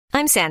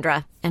I'm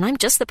Sandra, and I'm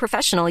just the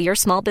professional your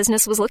small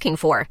business was looking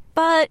for.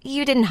 But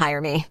you didn't hire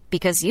me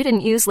because you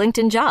didn't use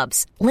LinkedIn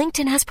Jobs.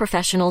 LinkedIn has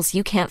professionals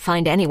you can't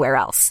find anywhere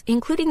else,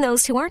 including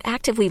those who aren't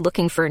actively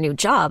looking for a new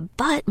job,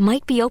 but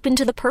might be open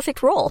to the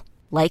perfect role,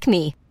 like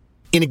me.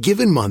 In a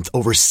given month,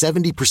 over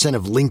 70%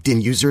 of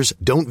LinkedIn users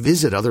don't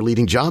visit other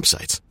leading job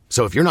sites.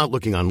 So if you're not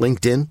looking on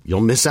LinkedIn,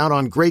 you'll miss out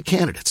on great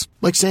candidates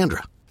like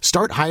Sandra.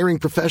 Start hiring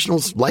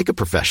professionals like a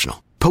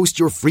professional. Post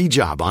your free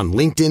job on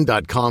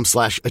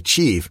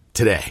linkedin.com/achieve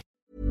today.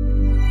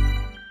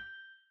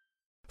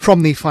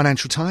 From the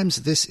Financial Times,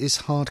 this is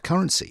Hard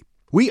Currency.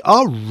 We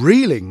are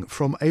reeling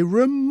from a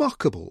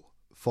remarkable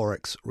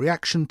Forex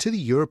reaction to the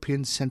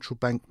European Central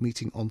Bank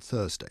meeting on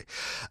Thursday.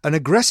 An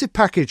aggressive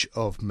package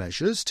of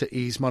measures to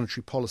ease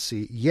monetary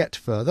policy yet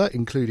further,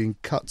 including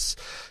cuts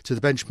to the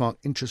benchmark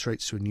interest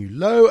rates to a new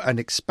low and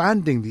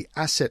expanding the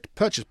asset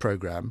purchase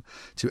programme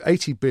to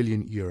 80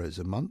 billion euros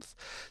a month,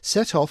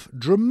 set off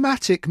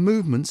dramatic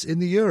movements in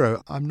the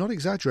euro. I'm not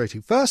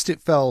exaggerating. First,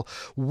 it fell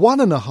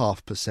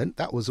 1.5%.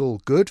 That was all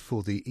good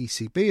for the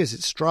ECB as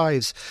it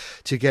strives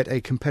to get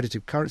a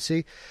competitive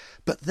currency.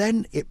 But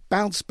then it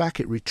bounced back,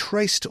 it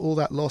retraced all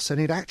that loss, and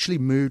it actually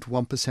moved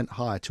 1%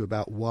 higher to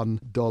about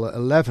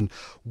 $1.11.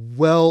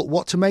 Well,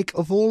 what to make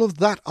of all of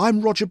that?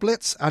 I'm Roger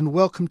Blitz, and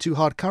welcome to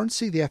Hard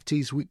Currency, the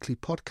FT's weekly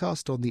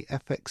podcast on the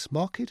FX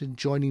market. And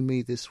joining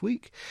me this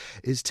week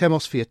is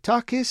Temos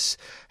Fiatakis,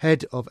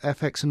 Head of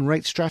FX and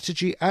Rate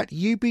Strategy at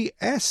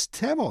UBS.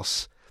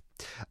 Temos,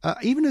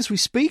 even as we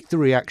speak, the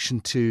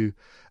reaction to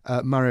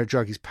Mario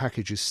Draghi's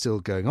package is still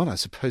going on. I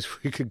suppose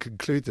we could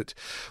conclude that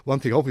one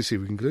thing, obviously,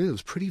 we concluded it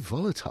was pretty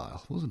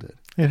volatile, wasn't it?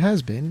 It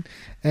has been.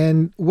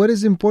 And what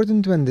is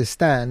important to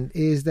understand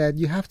is that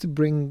you have to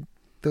bring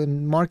the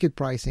market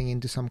pricing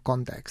into some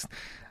context.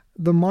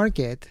 The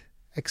market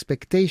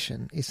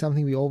expectation is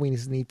something we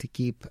always need to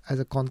keep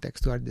as a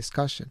context to our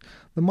discussion.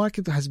 The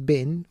market has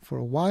been, for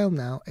a while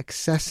now,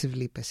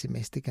 excessively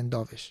pessimistic and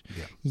dovish.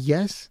 Yeah.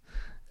 Yes,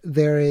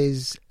 there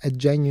is a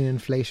genuine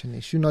inflation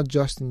issue, not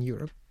just in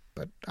Europe,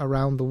 but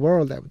around the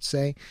world, I would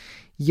say.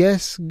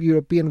 Yes,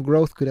 European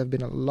growth could have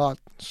been a lot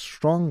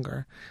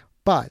stronger,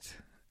 but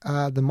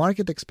the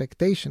market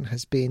expectation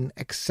has been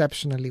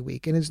exceptionally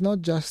weak. And it's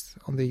not just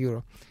on the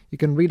euro. You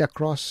can read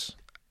across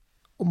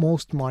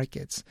most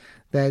markets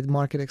that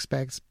market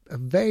expects a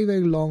very,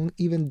 very long,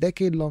 even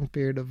decade-long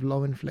period of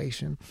low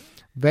inflation,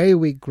 very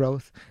weak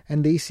growth,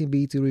 and the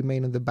ECB to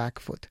remain on the back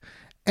foot.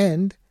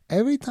 And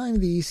every time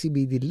the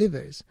ECB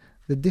delivers,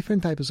 the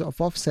different types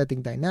of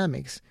offsetting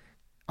dynamics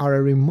are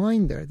a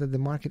reminder that the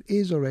market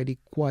is already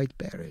quite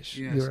bearish.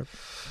 Yes. Europe.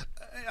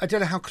 I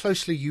don't know how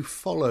closely you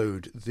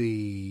followed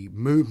the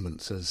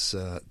movements as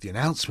the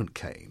announcement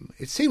came.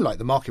 It seemed like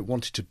the market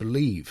wanted to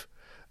believe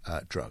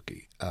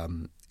Draghi.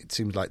 It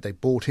seemed like they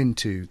bought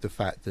into the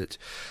fact that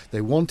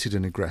they wanted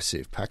an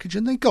aggressive package,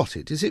 and they got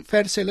it. Is it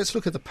fair to say, let's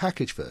look at the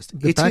package first?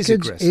 The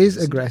package is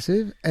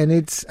aggressive, and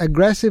it's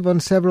aggressive on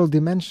several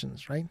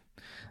dimensions, right?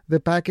 The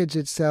package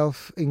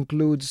itself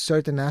includes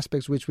certain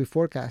aspects which we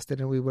forecasted,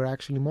 and we were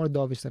actually more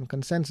dovish than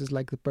consensus,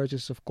 like the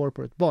purchase of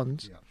corporate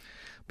bonds. Yeah.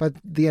 But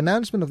the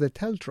announcement of the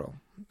TLTRO,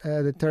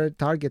 the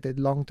targeted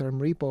long-term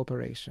repo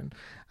operation,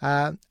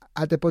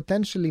 at the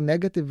potentially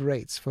negative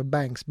rates for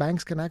banks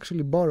can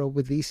actually borrow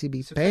with the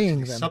ECB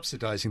paying them.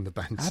 Subsidizing the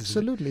banks.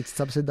 Absolutely, it's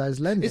subsidized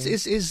lending.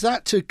 Is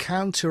that to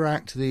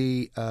counteract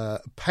the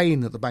pain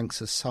that the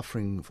banks are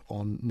suffering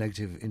on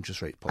negative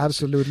interest rate policy?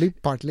 Absolutely,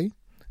 partly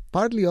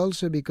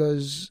also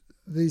because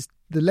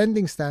the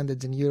lending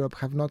standards in Europe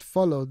have not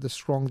followed the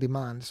strong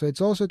demand. So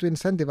it's also to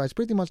incentivize,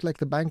 pretty much like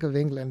the Bank of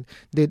England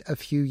did a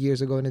few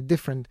years ago in a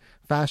different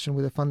fashion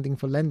with a funding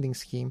for lending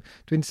scheme,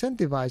 to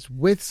incentivize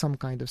with some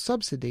kind of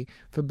subsidy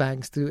for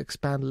banks to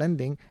expand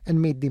lending and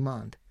meet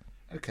demand.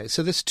 Okay,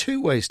 so there's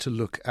two ways to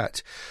look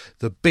at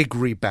the big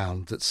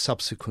rebound that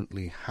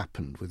subsequently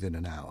happened within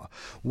an hour.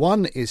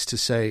 One is to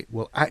say,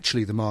 well,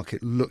 actually the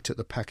market looked at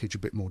the package a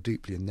bit more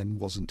deeply and then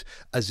wasn't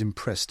as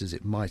impressed as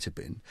it might have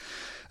been.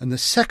 And the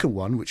second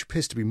one, which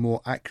appears to be more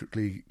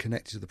accurately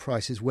connected to the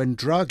price, is when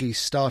Draghi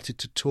started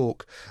to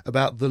talk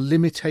about the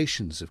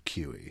limitations of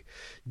QE.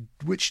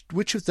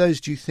 Which of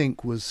those do you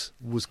think was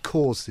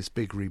caused this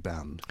big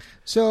rebound?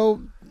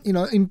 So,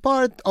 in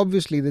part,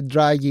 obviously, the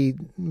Draghi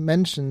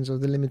mentions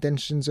of the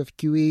limitations of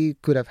QE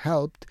could have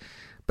helped.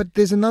 But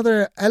there's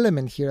another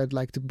element here I'd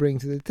like to bring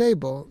to the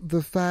table.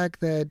 The fact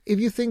that if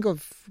you think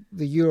of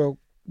the euro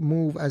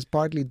move as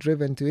partly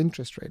driven to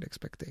interest rate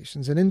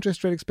expectations, and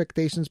interest rate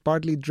expectations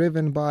partly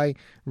driven by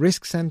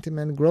risk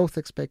sentiment, growth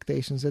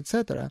expectations,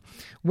 etc.,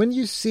 when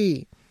you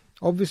see,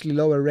 obviously,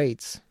 lower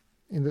rates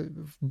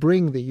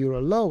bring the euro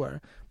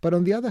lower. But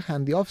on the other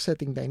hand, the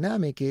offsetting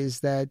dynamic is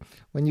that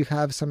when you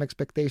have some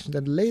expectation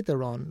that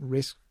later on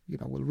risk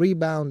will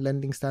rebound,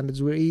 lending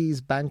standards will ease,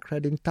 bank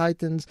credit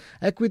tightens,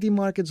 equity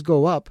markets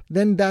go up,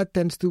 then that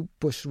tends to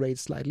push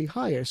rates slightly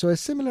higher. So a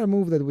similar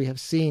move that we have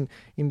seen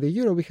in the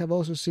euro, we have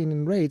also seen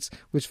in rates,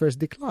 which first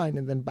declined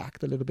and then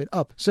backed a little bit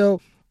up.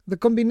 So the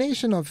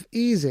combination of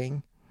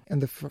easing in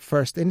the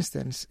first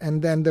instance.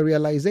 And then the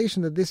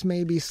realization that this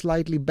may be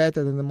slightly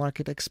better than the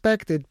market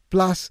expected,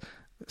 plus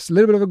a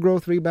little bit of a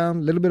growth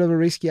rebound, a little bit of a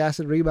risky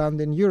asset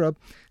rebound in Europe,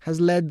 has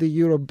led the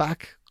euro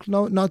back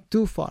not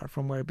too far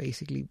from where it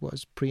basically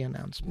was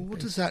pre-announcement.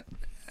 Well,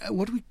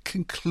 what do we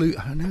conclude?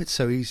 I know it's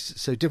so easy,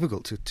 so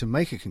difficult to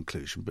make a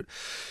conclusion, but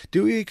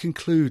do we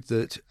conclude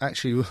that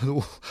actually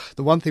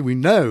the one thing we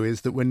know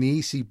is that when the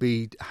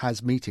ECB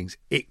has meetings,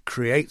 it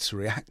creates a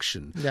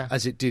reaction,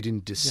 as it did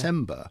in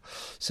December.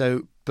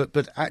 So,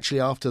 but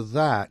actually after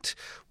that,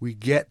 we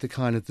get the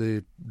kind of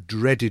the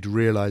dreaded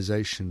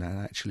realization that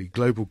actually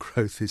global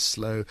growth is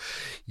slow,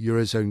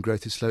 Eurozone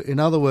growth is slow. In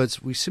other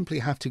words, we simply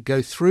have to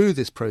go through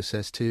this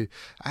process to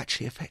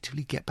actually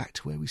effectively get back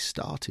to where we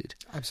started.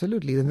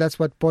 Absolutely, and that's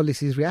what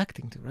policy is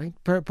reacting to,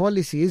 right?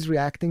 Policy is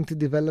reacting to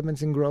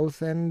developments in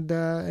growth and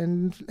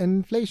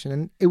inflation,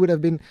 and it would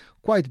have been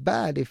quite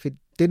bad if it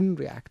didn't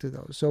react to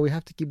those. So we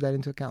have to keep that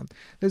into account.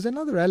 There's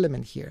another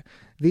element here.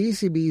 The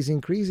ECB is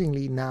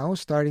increasingly now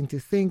starting to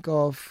think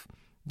of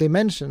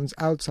dimensions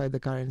outside the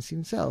currency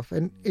itself,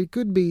 and it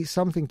could be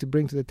something to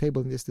bring to the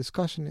table in this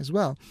discussion as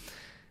well.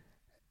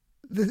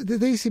 The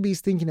ECB is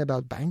thinking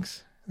about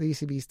banks. The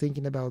ECB is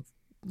thinking about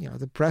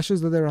the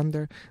pressures that they're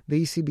under.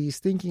 The ECB is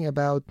thinking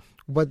about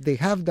what they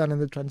have done in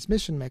the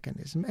transmission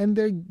mechanism, and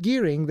they're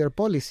gearing their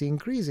policy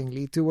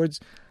increasingly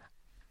towards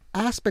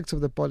aspects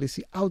of the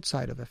policy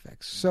outside of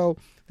FX. So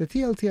the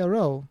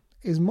TLTRO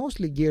is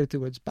mostly geared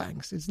towards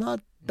banks. It's not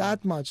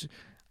that much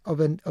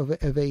of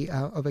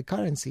a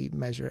currency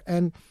measure.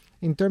 And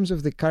in terms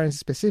of the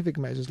currency-specific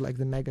measures like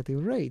the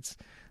negative rates,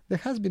 there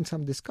has been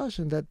some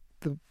discussion that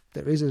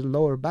there is a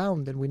lower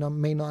bound, and we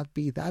may not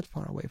be that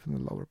far away from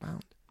the lower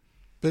bound.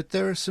 But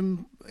there are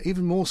some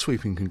even more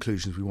sweeping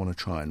conclusions we want to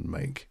try and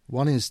make.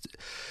 One is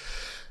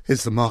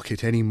the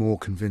market any more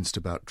convinced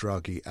about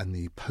Draghi and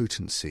the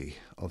potency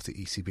of the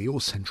ECB or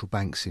central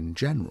banks in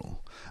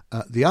general?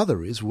 The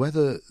other is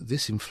whether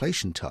this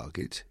inflation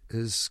target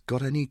has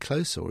got any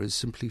closer or is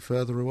simply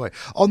further away.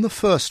 On the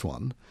first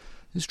one,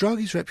 is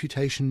Draghi's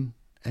reputation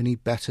any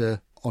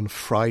better on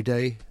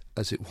Friday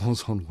as it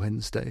was on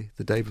Wednesday,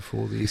 the day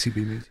before the ECB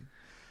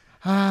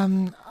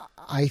meeting?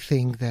 I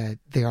think that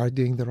they are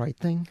doing the right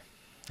thing.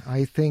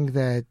 I think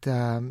that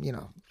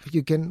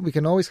we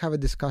can always have a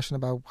discussion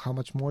about how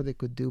much more they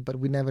could do, but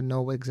we never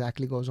know what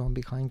exactly goes on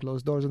behind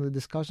closed doors in the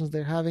discussions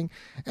they're having,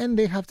 and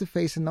they have to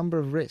face a number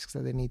of risks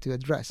that they need to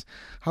address.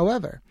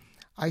 However,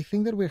 I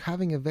think that we're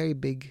having a very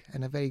big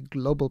and a very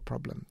global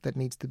problem that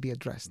needs to be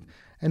addressed.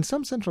 And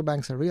some central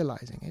banks are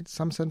realizing it.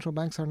 Some central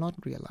banks are not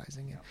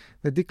realizing it.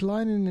 The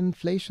decline in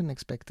inflation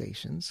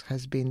expectations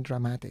has been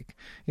dramatic.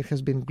 It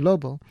has been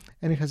global,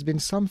 and it has been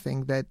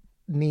something that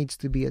needs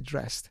to be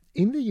addressed.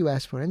 In the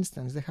US, for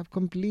instance, they have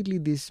completely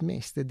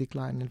dismissed the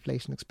decline in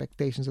inflation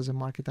expectations as a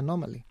market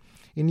anomaly.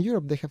 In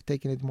Europe, they have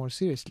taken it more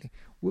seriously.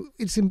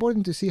 It's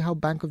important to see how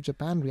Bank of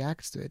Japan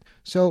reacts to it.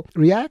 So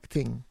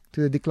reacting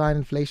to the decline in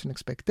inflation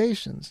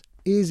expectations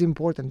is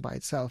important by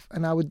itself.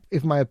 And I would,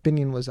 if my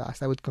opinion was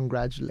asked, I would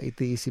congratulate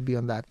the ECB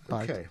on that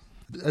part. Okay.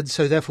 And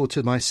so therefore,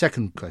 to my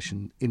second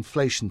question,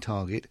 inflation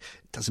target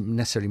doesn't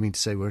necessarily mean to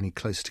say we're any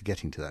closer to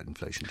getting to that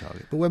inflation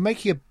target, but we're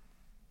making a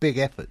big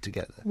effort to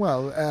get there.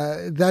 Well,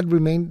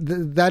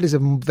 that is a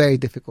very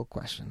difficult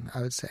question,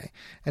 I would say,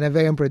 and a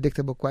very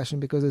unpredictable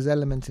question because there's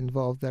elements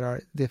involved that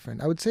are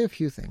different. I would say a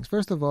few things.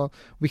 First of all,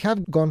 we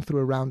have gone through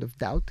a round of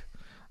doubt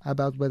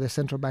about whether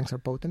central banks are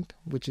potent,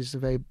 which is a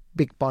very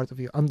big part of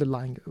your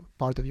underlying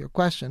part of your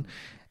question.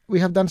 We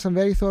have done some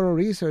very thorough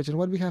research, and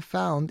what we have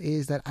found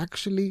is that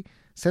actually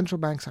central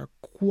banks are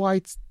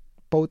quite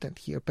potent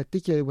here,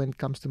 particularly when it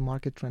comes to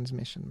market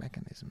transmission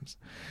mechanisms.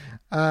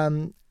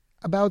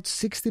 About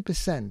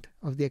 60%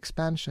 of the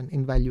expansion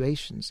in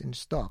valuations in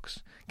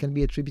stocks can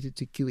be attributed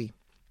to QE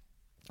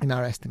in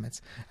our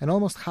estimates. And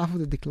almost half of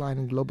the decline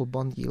in global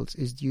bond yields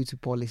is due to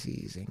policy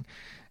easing.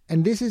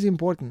 And this is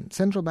important.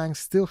 Central banks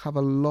still have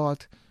a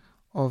lot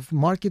of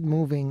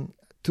market-moving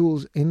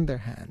tools in their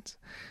hands.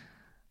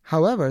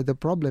 However, the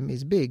problem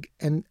is big.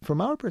 And from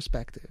our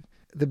perspective,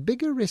 the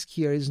bigger risk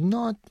here is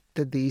not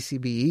that the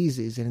ECB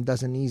eases and it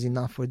doesn't ease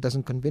enough or it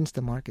doesn't convince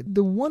the market.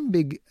 The one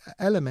big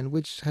element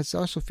which has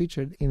also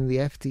featured in the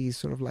FT's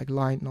sort of like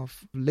line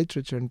of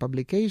literature and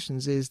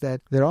publications is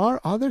that there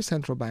are other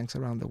central banks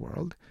around the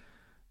world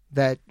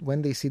that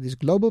when they see this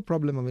global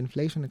problem of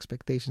inflation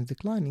expectations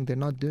declining, they're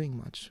not doing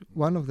much.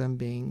 One of them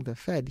being the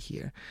Fed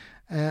here.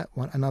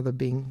 Another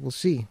being,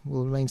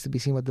 remains to be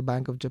seen what the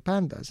Bank of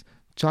Japan does.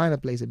 China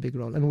plays a big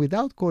role. And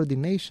without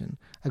coordination,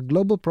 a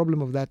global problem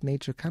of that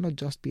nature cannot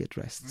just be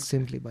addressed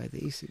simply by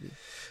the ECB.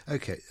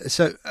 Okay.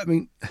 So, I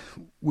mean,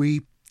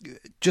 we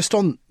just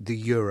on the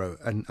euro,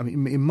 and I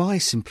mean, in my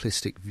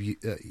simplistic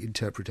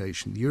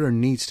interpretation, the euro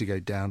needs to go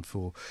down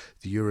for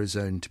the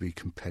eurozone to be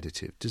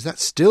competitive. Does that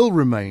still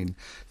remain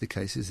the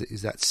case?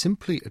 Is that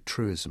simply a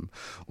truism,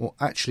 or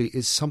actually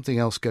is something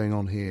else going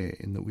on here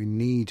in that we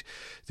need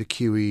the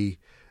QE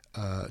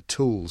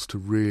tools to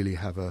really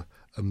have a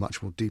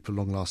much more deeper,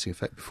 long-lasting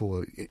effect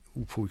before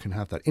we can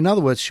have that? In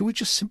other words, should we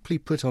just simply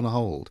put on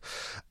hold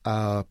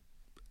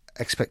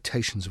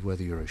expectations of where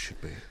the euro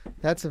should be?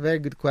 That's a very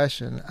good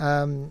question.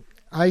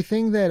 I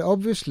think that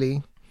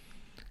obviously,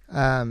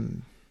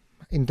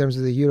 in terms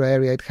of the euro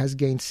area, it has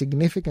gained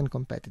significant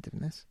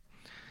competitiveness.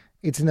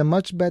 It's in a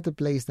much better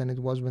place than it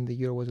was when the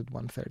euro was at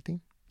 130.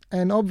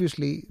 And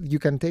obviously, you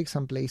can take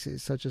some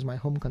places, such as my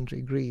home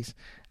country, Greece,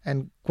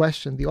 and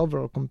question the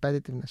overall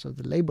competitiveness of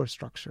the labor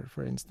structure,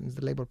 for instance,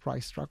 the labor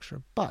price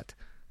structure. But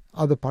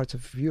other parts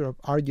of Europe,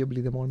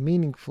 arguably the more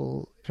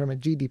meaningful from a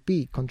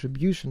GDP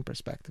contribution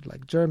perspective,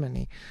 like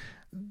Germany,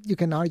 you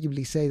can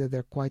arguably say that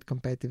they're quite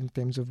competitive in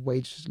terms of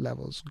wage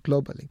levels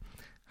globally.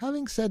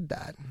 Having said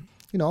that,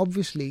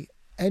 obviously,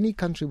 any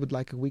country would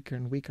like a weaker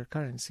and weaker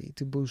currency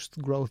to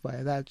boost growth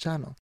via that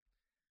channel.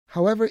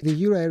 However, the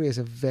euro area is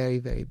a very,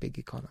 very big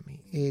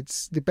economy.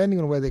 It's, depending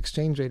on where the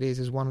exchange rate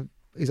is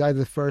either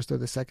the first or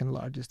the second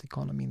largest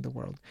economy in the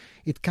world.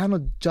 It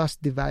cannot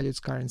just devalue its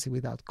currency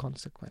without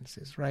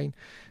consequences, right?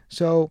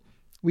 So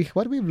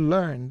what we've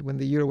learned when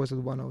the euro was at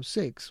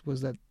 106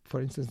 was that, for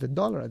instance, the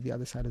dollar at the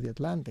other side of the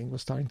Atlantic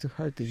was starting to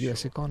hurt the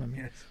U.S. economy.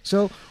 Yes.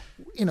 So,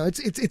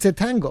 it's a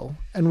tango,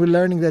 and we're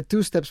learning that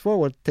 2 steps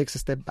forward takes a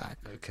step back.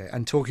 Okay,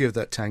 and talking of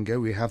that tango,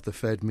 we have the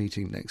Fed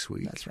meeting next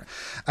week. That's right.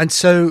 And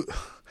so,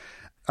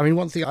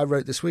 one thing I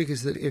wrote this week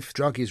is that if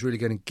Draghi is really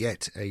going to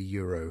get a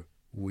euro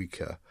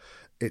weaker,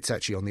 it's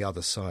actually on the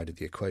other side of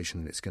the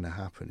equation and it's going to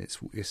happen. It's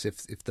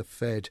if the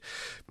Fed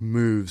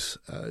moves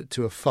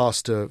to a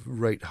faster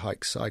rate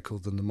hike cycle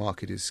than the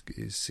market is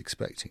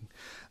expecting.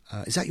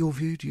 Is that your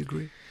view? Do you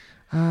agree?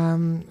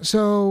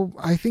 So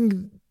I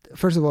think,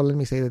 first of all, let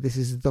me say that this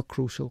is the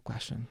crucial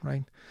question,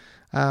 right?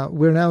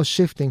 We're now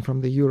shifting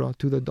from the euro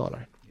to the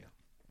dollar,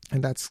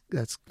 and that's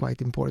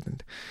quite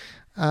important.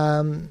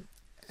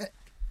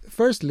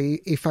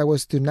 Firstly, if I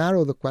was to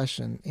narrow the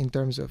question in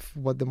terms of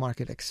what the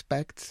market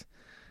expects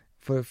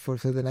for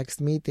the next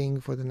meeting,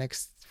 for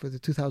the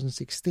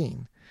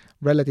 2016,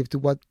 relative to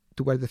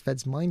where the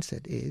Fed's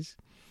mindset is,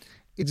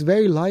 it's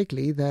very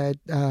likely that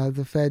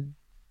the Fed,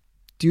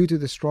 due to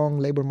the strong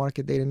labor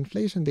market data and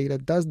inflation data,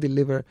 does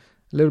deliver a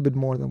little bit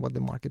more than what the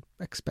market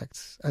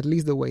expects, at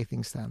least the way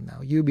things stand now.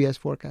 UBS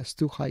forecasts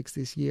 2 hikes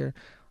this year.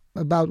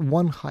 About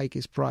 1 hike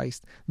is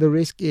priced. The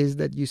risk is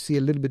that you see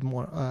a little bit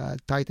more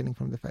tightening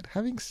from the Fed.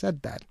 Having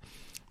said that,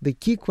 the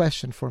key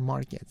question for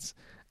markets,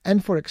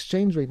 and for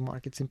exchange rate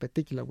markets in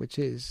particular, which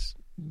is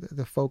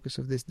the focus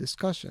of this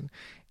discussion,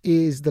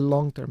 is the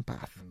long-term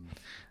path.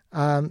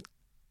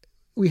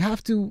 We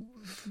have to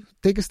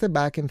take a step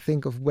back and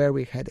think of where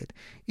we're headed.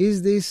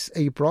 Is this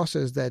a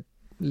process that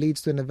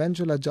leads to an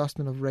eventual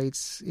adjustment of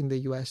rates in the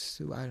US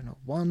to,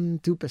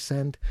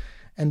 1-2%,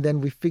 and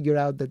then we figure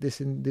out that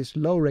in this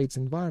low rates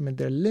environment,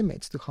 there are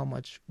limits to how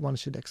much one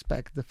should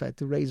expect the Fed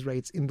to raise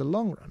rates in the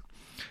long run?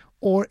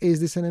 Or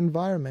is this an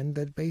environment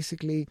that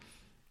basically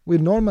we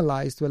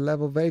normalize to a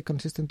level very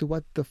consistent to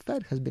what the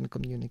Fed has been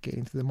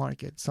communicating to the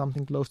market,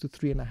 something close to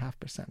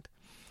 3.5%?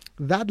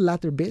 That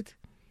latter bit,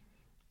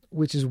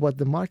 which is what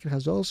the market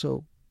has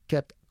also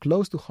kept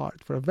close to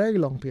heart for a very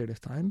long period of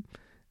time,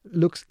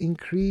 looks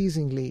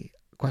increasingly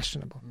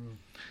questionable.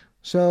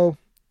 So,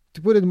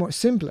 to put it in more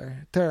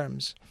simpler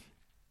terms,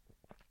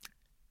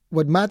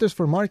 what matters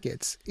for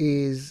markets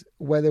is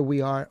whether we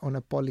are on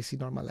a policy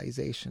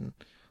normalization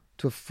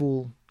to a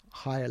full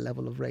higher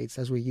level of rates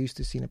as we used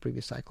to see in a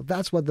previous cycle.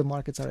 That's what the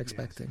markets are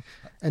expecting,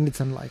 and it's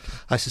unlikely.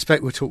 I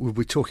suspect we'll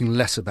be talking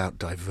less about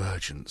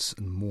divergence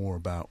and more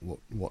about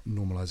what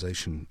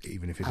normalisation,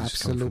 even if it has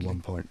come from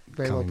one point.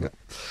 Very well put.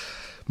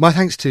 My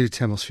thanks to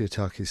Temos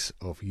Fiatakis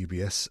of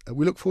UBS.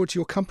 We look forward to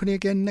your company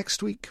again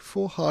next week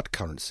for Hard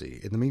Currency.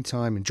 In the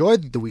meantime, enjoy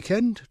the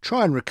weekend,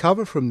 try and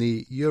recover from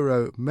the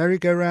Euro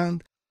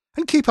merry-go-round,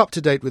 and keep up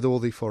to date with all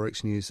the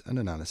Forex news and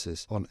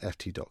analysis on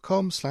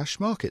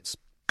ft.com/markets.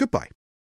 Goodbye.